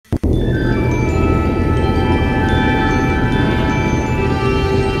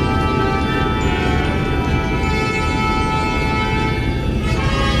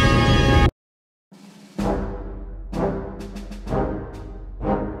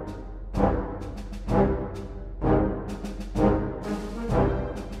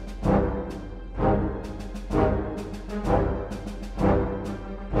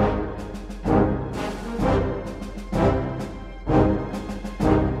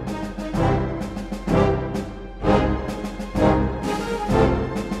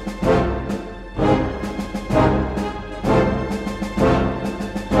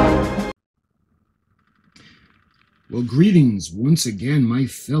Well, greetings once again, my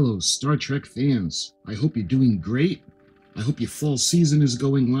fellow Star Trek fans. I hope you're doing great. I hope your fall season is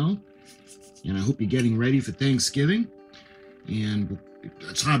going well. And I hope you're getting ready for Thanksgiving. And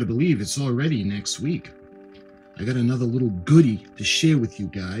it's hard to believe it's already next week. I got another little goodie to share with you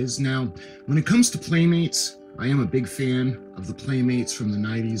guys. Now, when it comes to Playmates, I am a big fan of the Playmates from the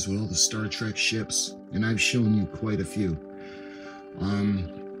 90s with all the Star Trek ships. And I've shown you quite a few.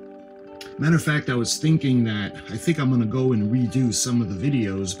 Matter of fact, I was thinking that I think I'm going to go and redo some of the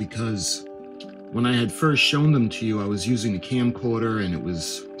videos because when I had first shown them to you, I was using a camcorder and it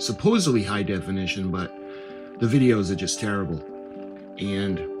was supposedly high definition, but the videos are just terrible.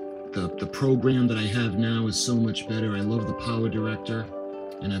 And the program that I have now is so much better. I love the Power Director,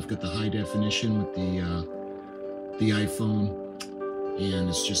 and I've got the high definition with the iPhone, and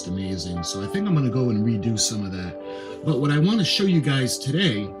it's just amazing. So I think I'm going to go and redo some of that. But what I want to show you guys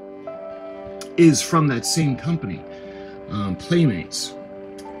today is from that same company, Playmates.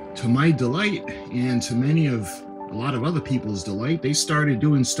 To my delight, and to a lot of other people's delight, they started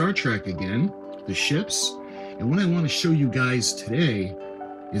doing Star Trek again, the ships. And what I want to show you guys today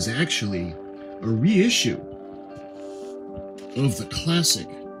is actually a reissue of the classic,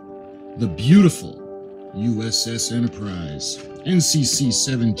 the beautiful U.S.S. Enterprise,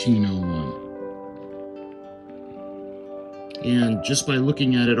 NCC-1701. And just by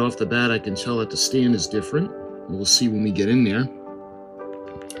looking at it off the bat, I can tell that the stand is different. We'll see when we get in there.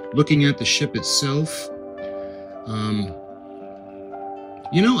 Looking at the ship itself,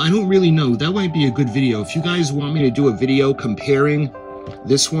 you know, I don't really know. That might be a good video. If you guys want me to do a video comparing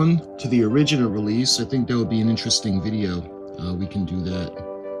this one to the original release, I think that would be an interesting video. We can do that.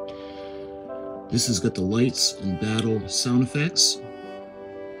 This has got the lights and battle sound effects.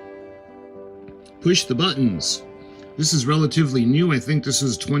 Push the buttons. This is relatively new. I think this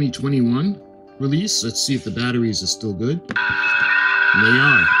is 2021 release. Let's see if the batteries are still good. And they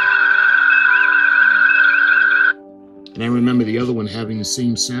are. And I remember the other one having the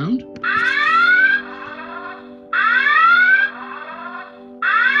same sound.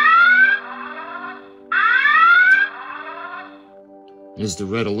 There's the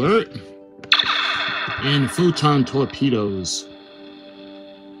red alert. And photon torpedoes.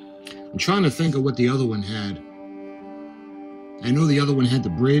 I'm trying to think of what the other one had. I know the other one had the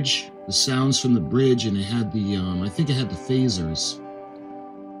bridge, the sounds from the bridge, and it had the, I think it had the phasers.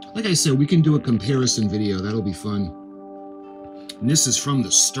 Like I said, we can do a comparison video. That'll be fun. And this is from the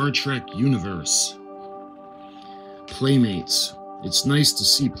Star Trek universe. Playmates. It's nice to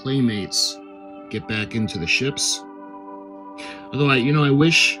see Playmates get back into the ships. Although, I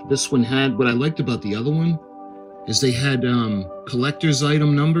wish this one had, what I liked about the other one is they had collector's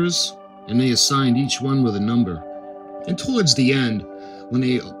item numbers, and they assigned each one with a number. And towards the end, when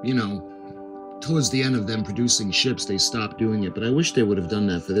they, towards the end of them producing ships, they stopped doing it. But I wish they would have done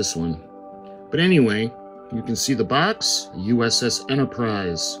that for this one. But anyway, you can see the box, U.S.S.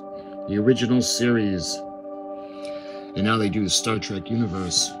 Enterprise, the original series. And now they do the Star Trek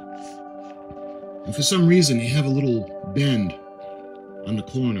universe. And for some reason, they have a little bend on the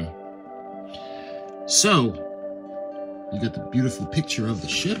corner. So, you got the beautiful picture of the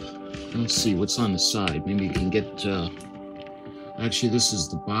ship. Let's see what's on the side. Maybe you can get, actually this is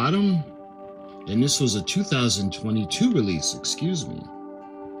the bottom. And this was a 2022 release, excuse me.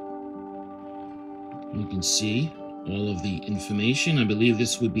 You can see all of the information. I believe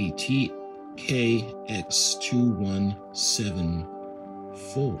this would be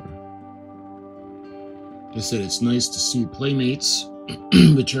TKX2174. I said it's nice to see Playmates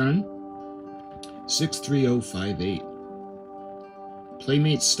return. 63058.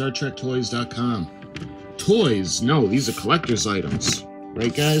 PlaymatesStarTrekToys.com. Toys? No, these are collector's items.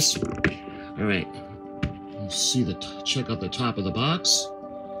 Right, guys? Alright. Let's see check out the top of the box.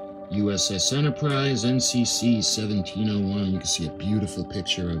 U.S.S. Enterprise, NCC-1701. You can see a beautiful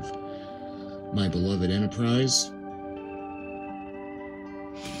picture of my beloved Enterprise.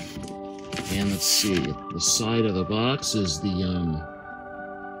 And let's see, the side of the box is the,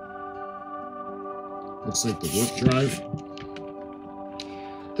 looks like the warp drive.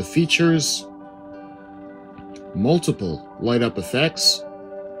 The features, multiple light-up effects,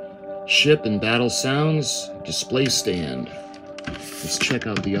 ship and battle sounds, display stand. Let's check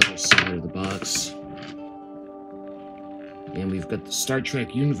out the other side of the box. And we've got the Star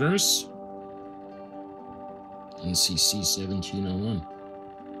Trek universe, NCC-1701.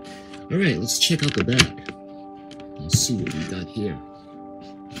 All right, let's check out the back and see what we got here.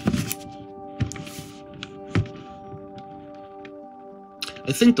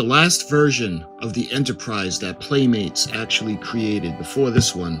 I think the last version of the Enterprise that Playmates actually created before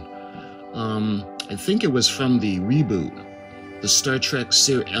this one, I think it was from the reboot, the Star Trek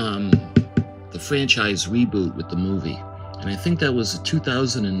the franchise reboot with the movie. And I think that was a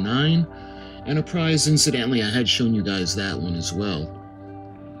 2009 Enterprise. Incidentally, I had shown you guys that one as well.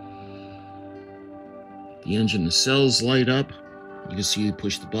 The engine nacelles light up. You can see you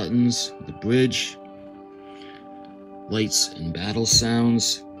push the buttons, the bridge, lights and battle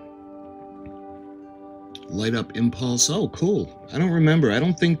sounds. Light up impulse. Oh, cool. I don't remember. I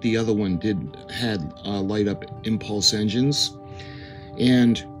don't think the other one had light up impulse engines.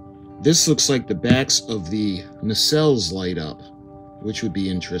 And this looks like the backs of the nacelles light up, which would be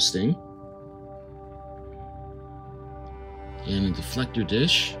interesting. And a deflector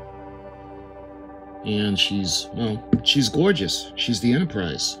dish. And she's gorgeous. She's the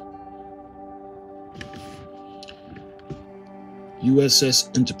Enterprise. U.S.S.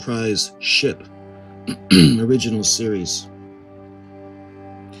 Enterprise ship. Original series.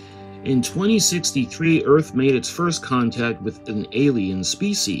 In 2063, Earth made its first contact with an alien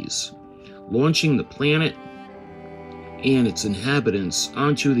species, launching the planet and its inhabitants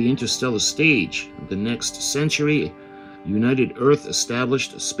onto the interstellar stage. The next century, United Earth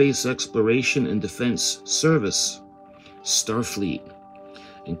established a space exploration and defense service, Starfleet,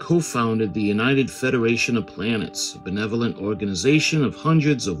 and co-founded the United Federation of Planets, a benevolent organization of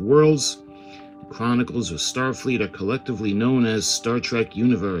hundreds of worlds. The chronicles of Starfleet are collectively known as Star Trek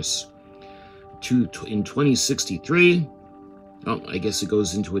Universe. In 2063, oh, I guess it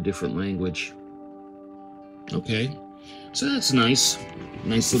goes into a different language. Okay, so that's nice.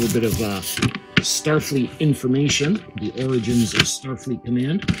 Nice little bit of Starfleet information, the origins of Starfleet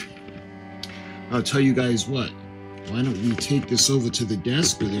Command. I'll tell you guys what, why don't we take this over to the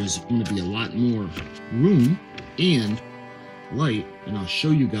desk where there's going to be a lot more room and light, and I'll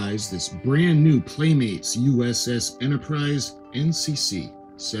show you guys this brand new Playmates U.S.S. Enterprise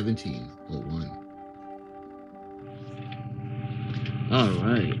NCC-1701. All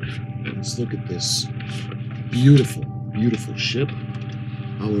right, let's look at this beautiful, beautiful ship,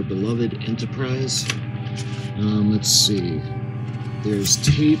 our beloved Enterprise. Let's see, there's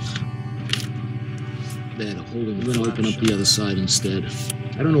tape that holding. We're going to open up the other side instead.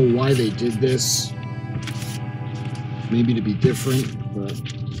 I don't know why they did this. Maybe to be different, but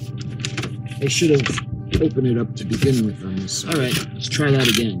they should have opened it up to begin with on this. All right, let's try that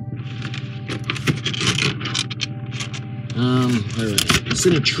again. All right, it's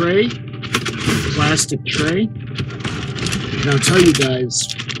in a tray, plastic tray. And I'll tell you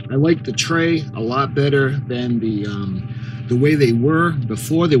guys, I like the tray a lot better than the way they were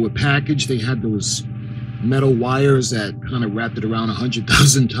before. They were packaged. They had those metal wires that kind of wrapped it around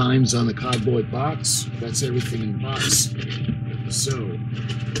 100,000 times on the cardboard box. That's everything in the box. So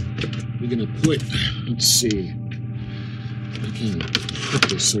we're gonna put, let's see, I can put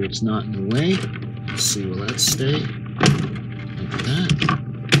this so it's not in the way. Let's see, will that stay? Like that.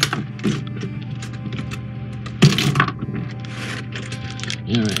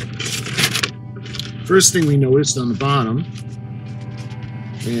 All right. First thing we noticed on the bottom,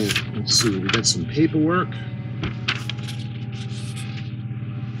 and let's see, we got some paperwork.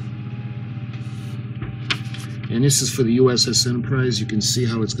 And this is for the U.S.S. Enterprise. You can see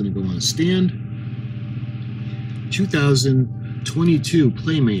how it's going to go on a stand. 2022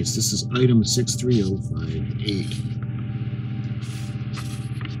 Playmates. This is item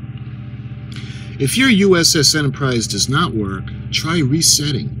 63058. If your U.S.S. Enterprise does not work, try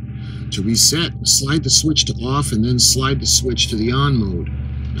resetting. To reset, slide the switch to off and then slide the switch to the on mode.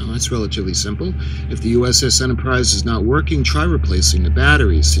 Now that's relatively simple. If the U.S.S. Enterprise is not working, try replacing the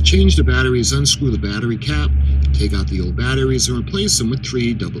batteries. To change the batteries, unscrew the battery cap, take out the old batteries and replace them with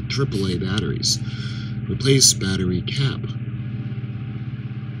 3 AAA batteries. Replace battery cap.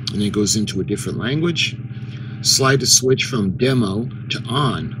 And then it goes into a different language. Slide the switch from demo to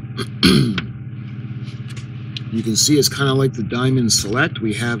on. You can see it's kind of like the Diamond Select.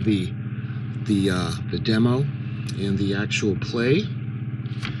 We have the demo and the actual play.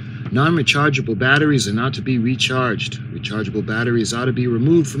 Non-rechargeable batteries are not to be recharged. Rechargeable batteries ought to be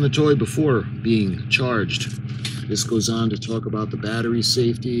removed from the toy before being charged. This goes on to talk about the battery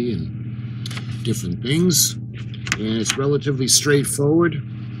safety and different things. And it's relatively straightforward.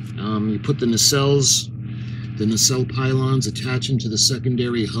 You put the nacelle pylons attach into the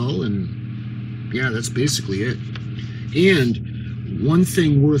secondary hull, and yeah, that's basically it. And one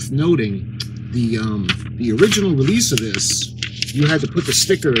thing worth noting, the original release of this, you had to put the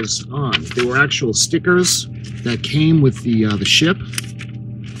stickers on. There were actual stickers that came with the ship.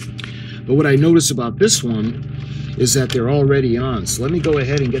 But what I noticed about this one is that they're already on. So let me go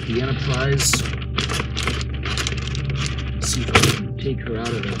ahead and get the Enterprise. See if I can take her out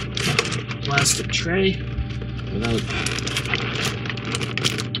of the plastic tray without...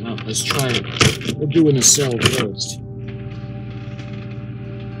 Well, let's try it. We'll do a nacelle first.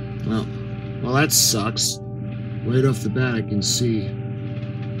 Well, that sucks. Right off the bat, I can see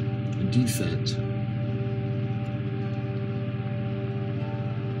a defect.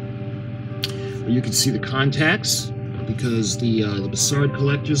 But you can see the contacts because the Bassard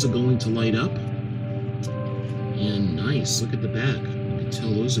collectors are going to light up. And nice, look at the back. You can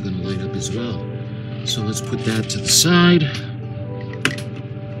tell those are going to light up as well. So let's put that to the side.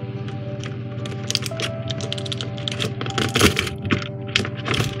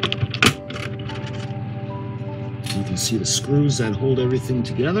 You can see the screws that hold everything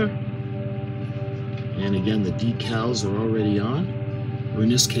together. And again, the decals are already on, or in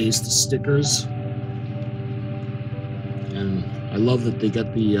this case, the stickers. And I love that they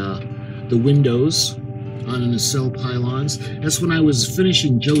got the windows on the nacelle pylons. That's when I was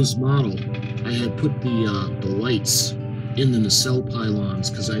finishing Joe's model. I had put the lights in the nacelle pylons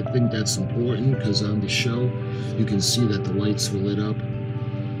because I think that's important, because on the show you can see that the lights were lit up.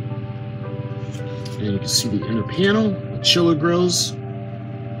 And you can see the inner panel, the chiller grills.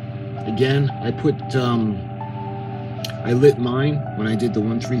 Again, I lit mine when I did the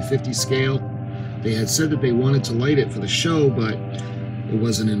 1/350 scale. They had said that they wanted to light it for the show, but it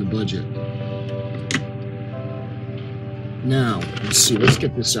wasn't in the budget. Now, let's see, let's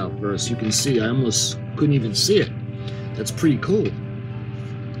get this out first. You can see I almost couldn't even see it. That's pretty cool.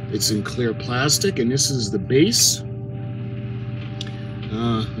 It's in clear plastic, and this is the base.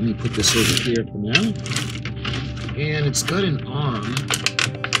 Let me put this over here for now. And it's got an arm.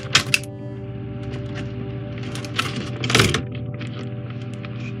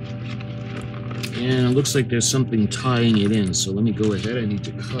 And it looks like there's something tying it in, so let me go ahead. I need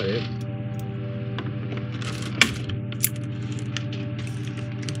to cut it.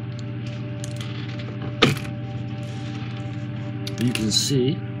 You can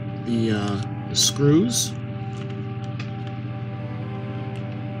see the screws.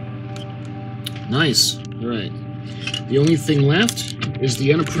 Nice. All right. The only thing left is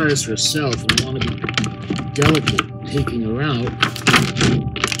the Enterprise herself. I want to be delicate taking her out.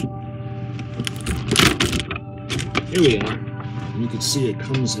 Here we are. And you can see it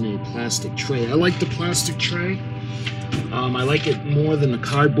comes in a plastic tray. I like the plastic tray. I like it more than the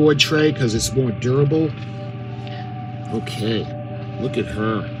cardboard tray because it's more durable. Okay. Look at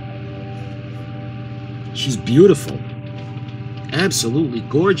her. She's beautiful. Absolutely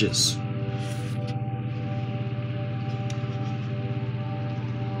gorgeous.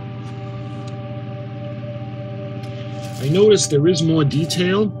 I noticed there is more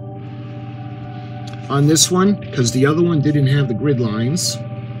detail on this one because the other one didn't have the grid lines.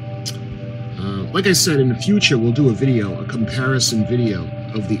 Like I said, in the future we'll do a comparison video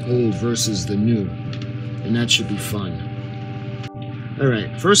of the old versus the new, and that should be fun.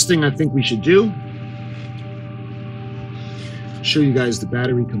 Alright, first thing I think we should do, show you guys the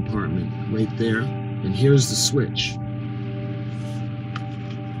battery compartment right there, and here's the switch.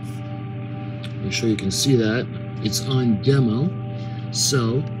 Make sure you can see that. It's on demo,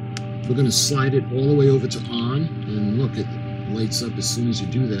 so we're going to slide it all the way over to on, and look, it lights up as soon as you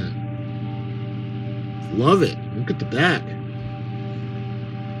do that. Love it. Look at the back.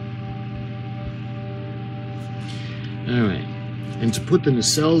 Alright. And to put the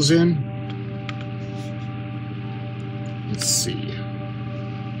nacelles in, let's see.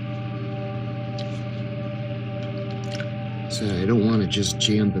 So I don't want to just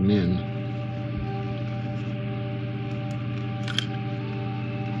jam them in.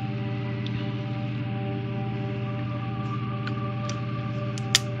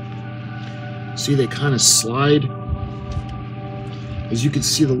 See, they kind of slide. As you can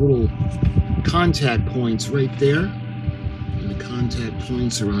see, the little contact points right there, and the contact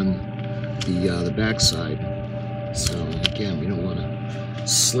points are on the back side. So again, we don't want to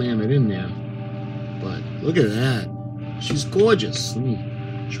slam it in there. But look at that. She's gorgeous. Let me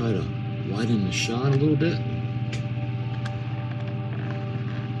try to widen the shot a little bit.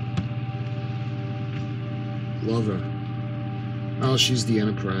 Love her. Oh, she's the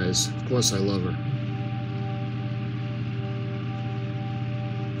Enterprise. Of course I love her.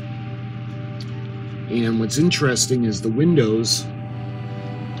 And what's interesting is the windows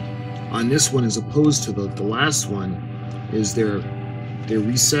on this one, as opposed to the last one, is they're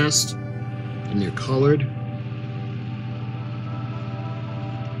recessed and they're colored.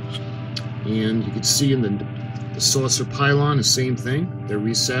 And you can see in the saucer pylon, the same thing. They're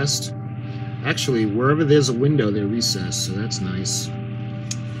recessed. Actually, wherever there's a window, they're recessed, so that's nice.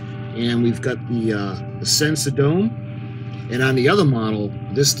 And we've got the sensor dome. And on the other model,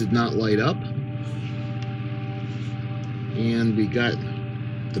 this did not light up. And we got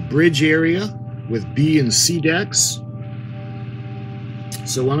the bridge area with B and C decks.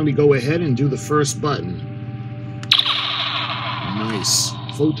 So why don't we go ahead and do the first button. Nice.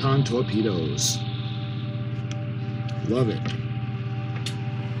 Photon torpedoes. Love it.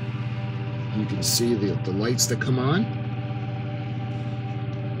 You can see the lights that come on.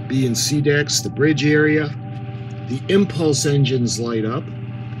 B and C decks, the bridge area. The impulse engines light up.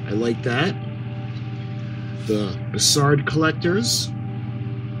 I like that. The Bassard collectors.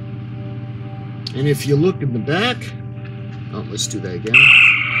 And if you look in the back, oh, let's do that again.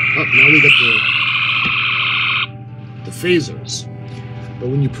 Oh, now we got the phasers. But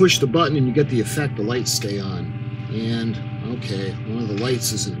when you push the button and you get the effect, the lights stay on. And, okay, one of the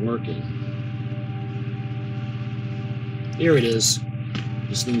lights isn't working. Here it is.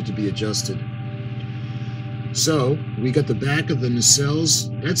 Just needed to be adjusted. So, we got the back of the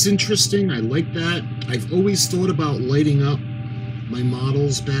nacelles. That's interesting. I like that. I've always thought about lighting up my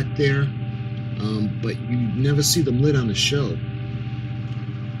models back there, but you never see them lit on the show.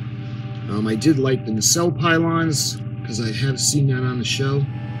 I did like the nacelle pylons, because I have seen that on the show.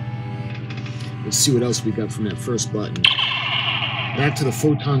 Let's see what else we got from that first button. Back to the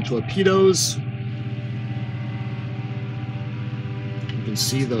photon torpedoes. You can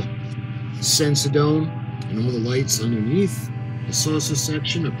see the sensor dome and all the lights underneath. The saucer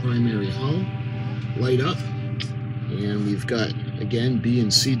section, a primary hull, light up. And we've got, again, B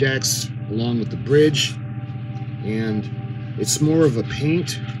and C decks along with the bridge. And it's more of a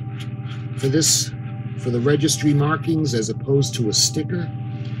paint for this, for the registry markings, as opposed to a sticker.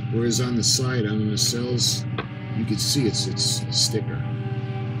 Whereas on the side, on the nacelles, you can see it's a sticker.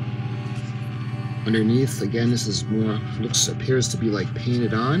 Underneath, again, this is more, appears to be like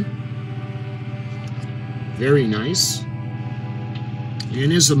painted on. Very nice.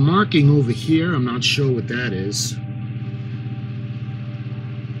 And there's a marking over here. I'm not sure what that is.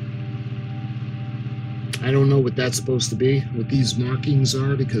 I don't know what that's supposed to be, what these markings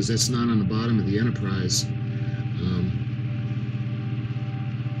are, because that's not on the bottom of the Enterprise.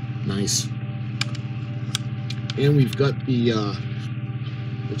 Nice. And we've got the,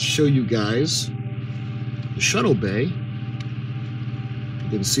 let's show you guys the shuttle bay. You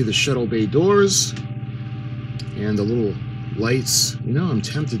can see the shuttle bay doors and the little lights. You know, I'm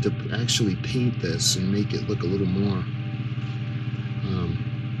tempted to actually paint this and make it look a little more.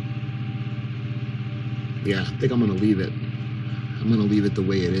 Yeah, I think I'm going to leave it. I'm going to leave it the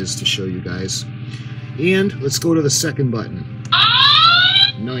way it is to show you guys. And let's go to the second button.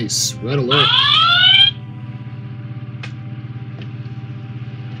 Nice. Red alert.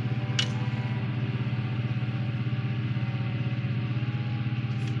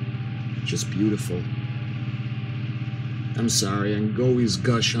 Just beautiful. I'm sorry, I can always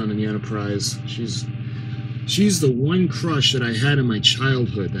gush on the Enterprise. She's the one crush that I had in my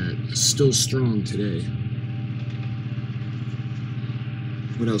childhood that is still strong today.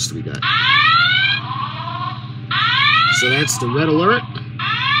 What else do we got? So that's the red alert.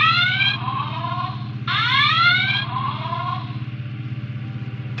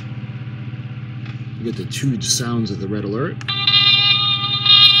 You get the two sounds of the red alert.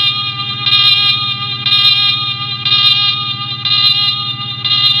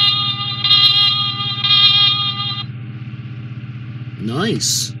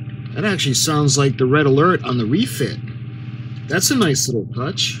 Nice. That actually sounds like the red alert on the refit. That's a nice little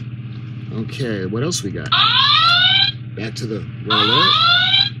touch. Okay, what else we got? Back to the red alert.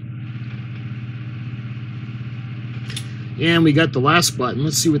 And we got the last button.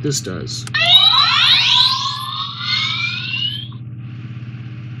 Let's see what this does.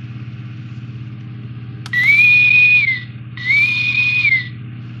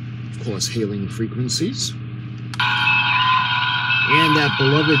 Of course, hailing frequencies. And that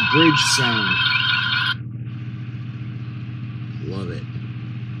beloved bridge sound. Love it.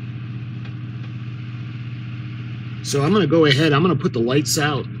 So I'm going to go ahead, I'm going to put the lights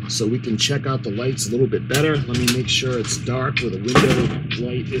out so we can check out the lights a little bit better. Let me make sure it's dark where the window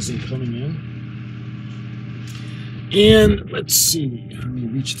light isn't coming in. And let's see, let me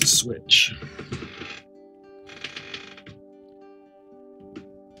reach the switch.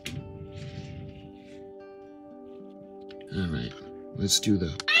 All right, let's do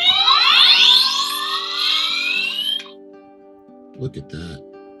the... Look at that.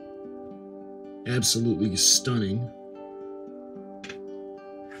 Absolutely stunning.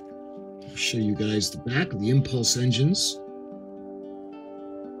 I'll show you guys the back of the impulse engines.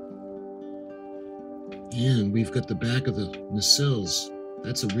 And we've got the back of the nacelles.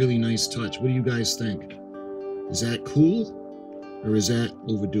 That's a really nice touch. What do you guys think? Is that cool? Or is that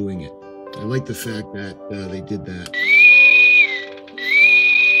overdoing it? I like the fact that they did that.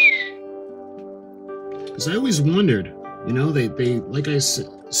 Because I always wondered, you know, they like I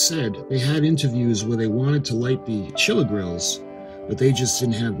said, they had interviews where they wanted to light the chiller grills, but they just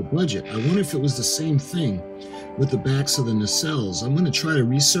didn't have the budget. I wonder if it was the same thing with the backs of the nacelles. I'm going to try to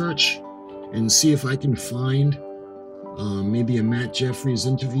research and see if I can find maybe a Matt Jeffries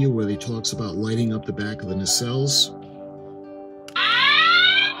interview where he talks about lighting up the back of the nacelles.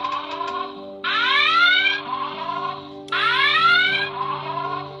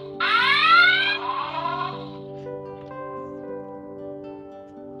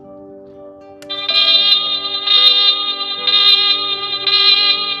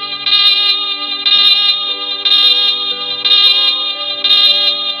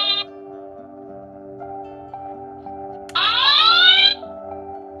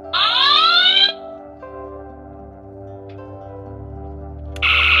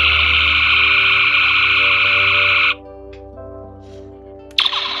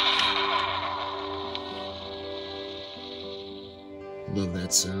 Love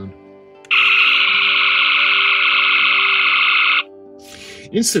that sound.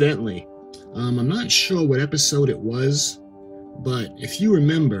 Incidentally, I'm not sure what episode it was, but if you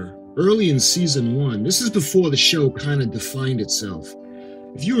remember, early in season 1, this is before the show kind of defined itself.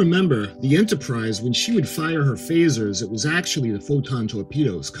 If you remember, the Enterprise, when she would fire her phasers, it was actually the photon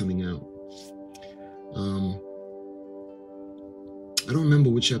torpedoes coming out. I don't remember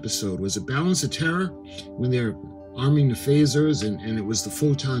which episode. Was it Balance of Terror? When they're arming the phasers, and it was the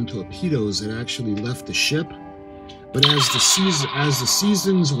photon torpedoes that actually left the ship. But as the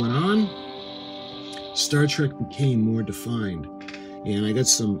seasons went on, Star Trek became more defined, and I got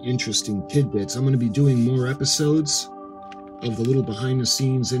some interesting tidbits. I'm going to be doing more episodes of the little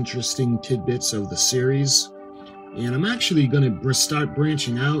behind-the-scenes interesting tidbits of the series, and I'm actually going to start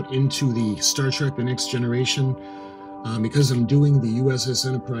branching out into the Star Trek: The Next Generation. Because I'm doing the U.S.S.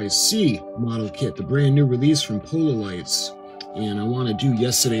 Enterprise C model kit, the brand new release from Polar Lights, and I want to do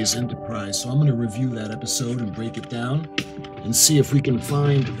yesterday's Enterprise, so I'm going to review that episode and break it down and see if we can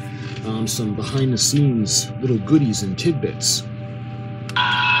find some behind-the-scenes little goodies and tidbits.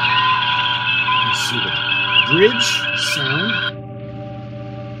 Let's see the bridge sound.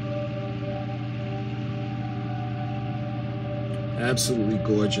 Absolutely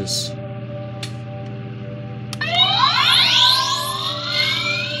gorgeous.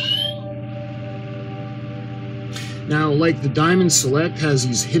 Now, like the Diamond Select has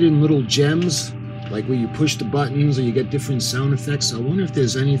these hidden little gems, like where you push the buttons or you get different sound effects. I wonder if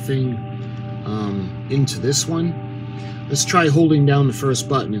there's anything into this one. Let's try holding down the first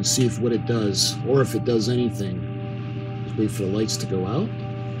button and see if what it does, or if it does anything. Let's wait for the lights to go out,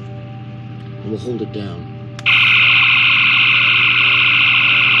 and we'll hold it down.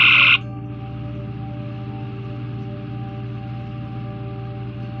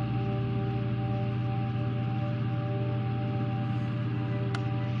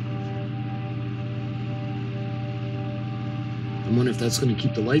 I wonder if that's going to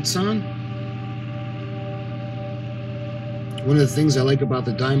keep the lights on. One of the things I like about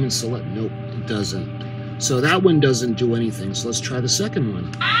the Diamond Select, nope, it doesn't. So that one doesn't do anything. So let's try the second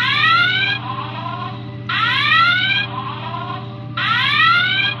one.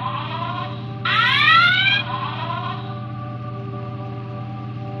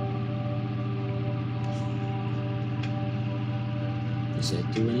 Does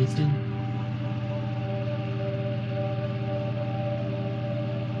that do anything?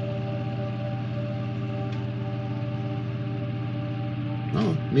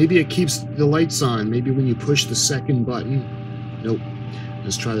 Oh, maybe it keeps the lights on. Maybe when you push the second button. Nope.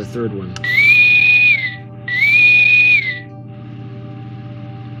 Let's try the third one.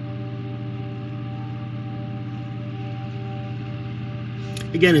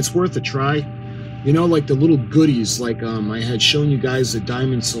 Again, it's worth a try. You know, like the little goodies, like I had shown you guys the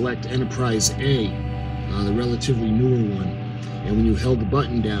Diamond Select Enterprise A, the relatively newer one. And when you held the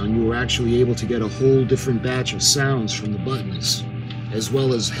button down, you were actually able to get a whole different batch of sounds from the buttons, as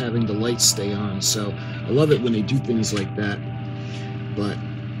well as having the lights stay on. So I love it when they do things like that. But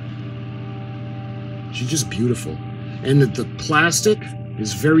she's just beautiful. And the plastic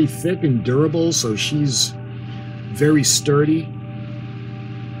is very thick and durable, so she's very sturdy.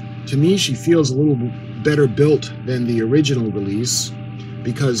 To me, she feels a little better built than the original release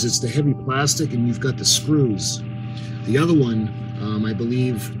because it's the heavy plastic and you've got the screws. The other one, I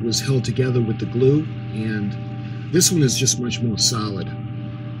believe, was held together with the glue, and this one is just much more solid.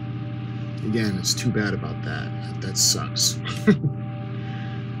 Again, it's too bad about that. That sucks.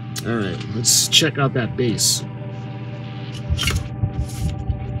 All right, let's check out that bass.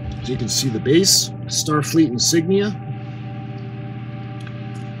 As you can see, the base, Starfleet insignia,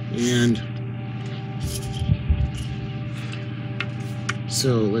 and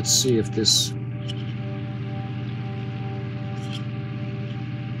so let's see if this.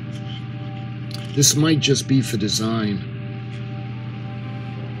 This might just be for design.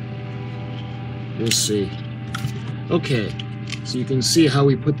 We'll see. Okay, so you can see how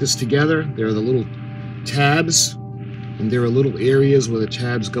we put this together. There are the little tabs, and there are little areas where the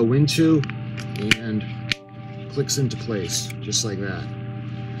tabs go into, and clicks into place, just like that.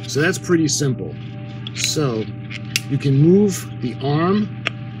 So that's pretty simple. So you can move the arm.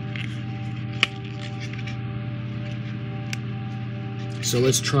 So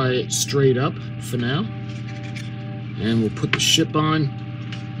let's try it straight up for now. And we'll put the ship on.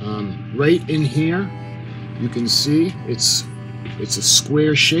 Right in here, you can see it's a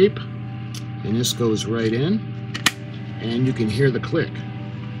square shape. And this goes right in. And you can hear the click.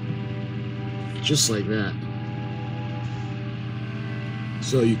 Just like that.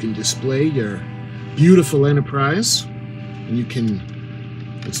 So you can display your beautiful Enterprise. And you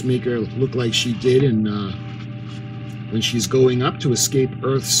can, let's make her look like she did in when she's going up to escape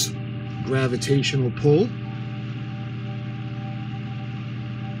Earth's gravitational pull.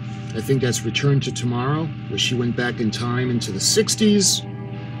 I think that's Return to Tomorrow, where she went back in time into the 60s.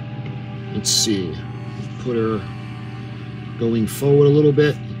 Let's see, put her going forward a little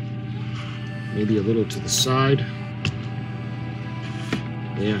bit, maybe a little to the side.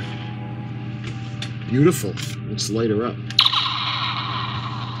 There. Beautiful. Let's light her up.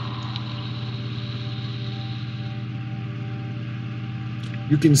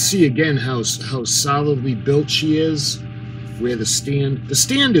 You can see again how solidly built she is, where the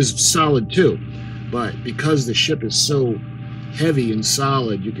stand is solid too, but because the ship is so heavy and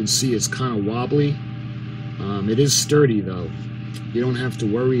solid, you can see it's kind of wobbly. It is sturdy though. You don't have to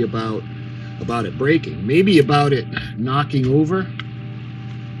worry about it breaking. Maybe about it knocking over,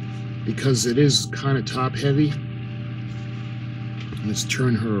 because it is kind of top heavy. Let's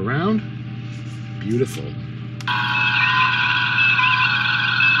turn her around. Beautiful.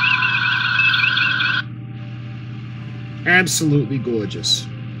 Absolutely gorgeous.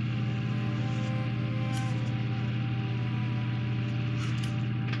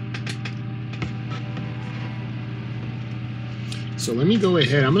 So let me go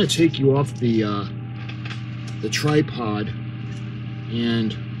ahead. I'm going to take you off the tripod,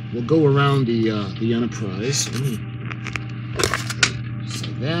 and we'll go around the Enterprise. Just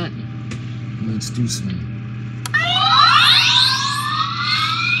like that. And let's do some.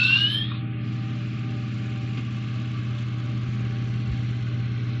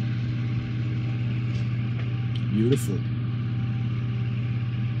 Beautiful.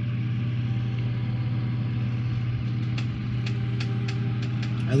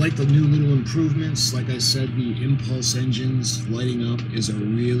 I like the new little improvements. Like I said, the impulse engines lighting up is a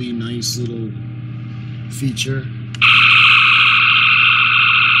really nice little feature.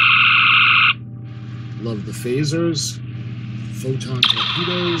 Love the phasers, photon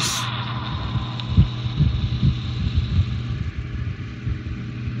torpedoes.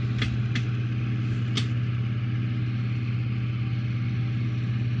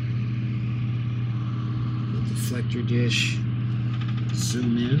 Deflector dish.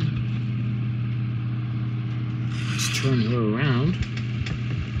 Zoom in. Let's turn her around.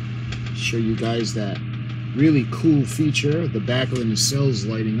 Show you guys that really cool feature, the back of the nacelles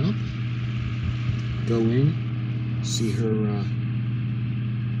lighting up. Go in, see her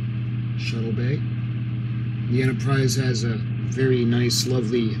shuttle bay. The Enterprise has a very nice,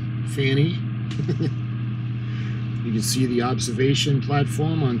 lovely fanny. You can see the observation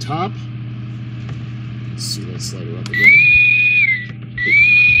platform on top. Let's see, let's light her up again.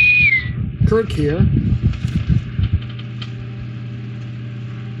 Kirk here.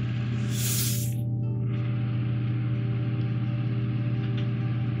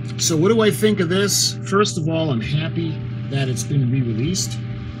 So what do I think of this? First of all, I'm happy that it's been re-released.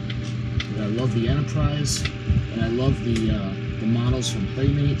 I love the Enterprise, and I love the models from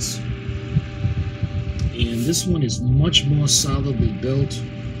Playmates. And this one is much more solidly built.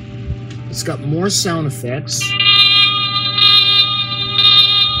 It's got more sound effects.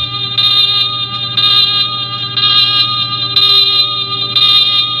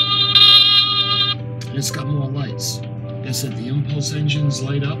 And it's got more lights. Like I said, the impulse engines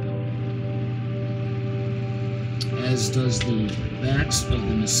light up, as does the backs of the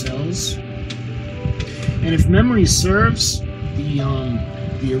nacelles. And if memory serves,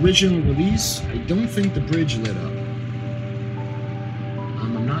 the original release, I don't think the bridge lit up.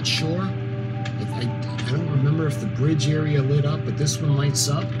 I'm not sure. I I don't remember if the bridge area lit up, but this one lights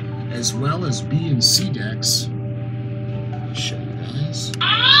up, as well as B and C decks. I'll show you guys.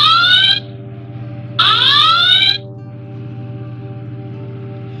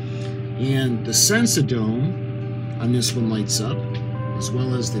 And the sensor dome on this one lights up, as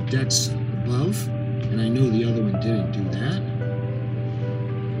well as the decks above. And I know the other one didn't do that.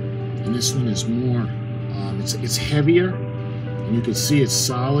 And this one is more, it's heavier, and you can see it's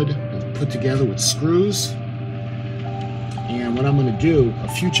solid, put together with screws. And what I'm going to do, a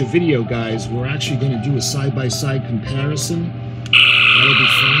future video, guys, we're actually going to do a side-by-side comparison. That'll be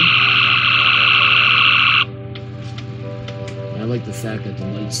fun. I like the fact that the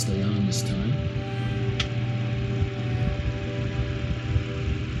lights stay on this time.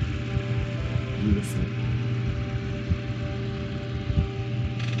 Beautiful.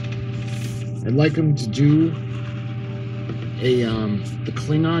 I'd like them to do the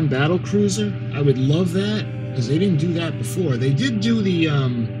Klingon battle cruiser. I would love that, because they didn't do that before. They did do the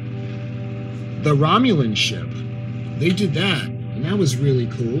Romulan ship. They did that, and that was really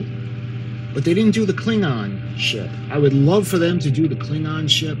cool. But they didn't do the Klingon ship. I would love for them to do the Klingon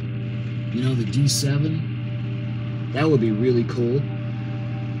ship, you know, the D7. That would be really cool.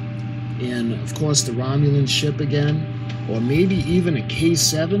 And, of course, the Romulan ship again. Or maybe even a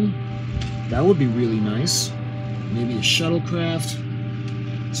K7. That would be really nice. Maybe a shuttlecraft.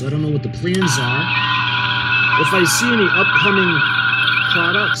 So I don't know what the plans are. If I see any upcoming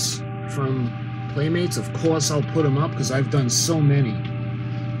products from Playmates, of course I'll put them up, because I've done so many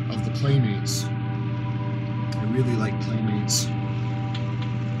of the Playmates. I really like Playmates.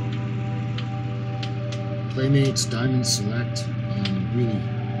 Playmates, Diamond Select, really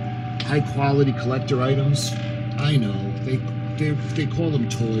high quality collector items. I know, they call them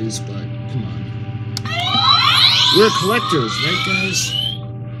toys, but come on. We're collectors, right guys?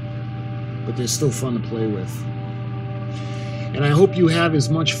 But they're still fun to play with. And I hope you have as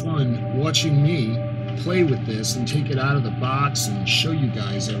much fun watching me play with this and take it out of the box and show you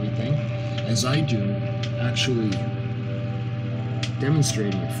guys everything as I do actually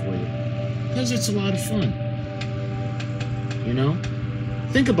demonstrating it for you. Because it's a lot of fun. You know?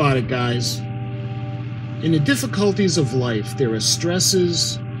 Think about it, guys. In the difficulties of life, there are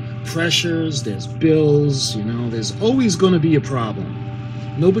stresses, pressures, there's bills, you know, there's always going to be a problem.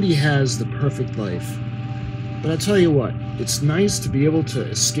 Nobody has the perfect life. But I tell you what, it's nice to be able to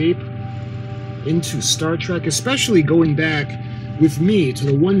escape into Star Trek, especially going back with me to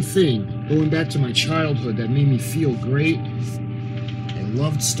the one thing, going back to my childhood that made me feel great. I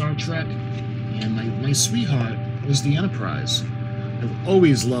loved Star Trek, and my sweetheart was the Enterprise. I've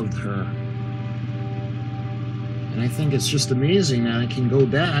always loved her. And I think it's just amazing that I can go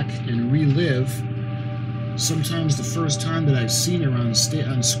back and relive sometimes the first time that I've seen her on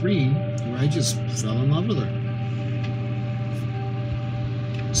screen, where I just fell in love with her.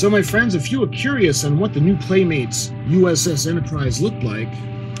 So my friends, if you are curious on what the new Playmates U.S.S. Enterprise looked like,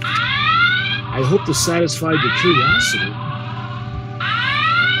 I hope to satisfy your curiosity.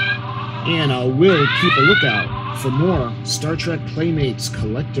 And I will keep a lookout for more Star Trek Playmates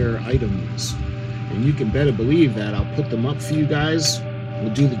collector items. And you can better believe that I'll put them up for you guys.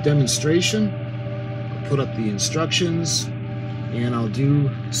 We'll do the demonstration, I'll put up the instructions, and I'll do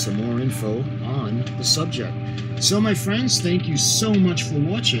some more info on the subject. So my friends, thank you so much for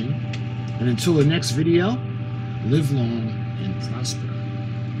watching, and until the next video, live long and prosper.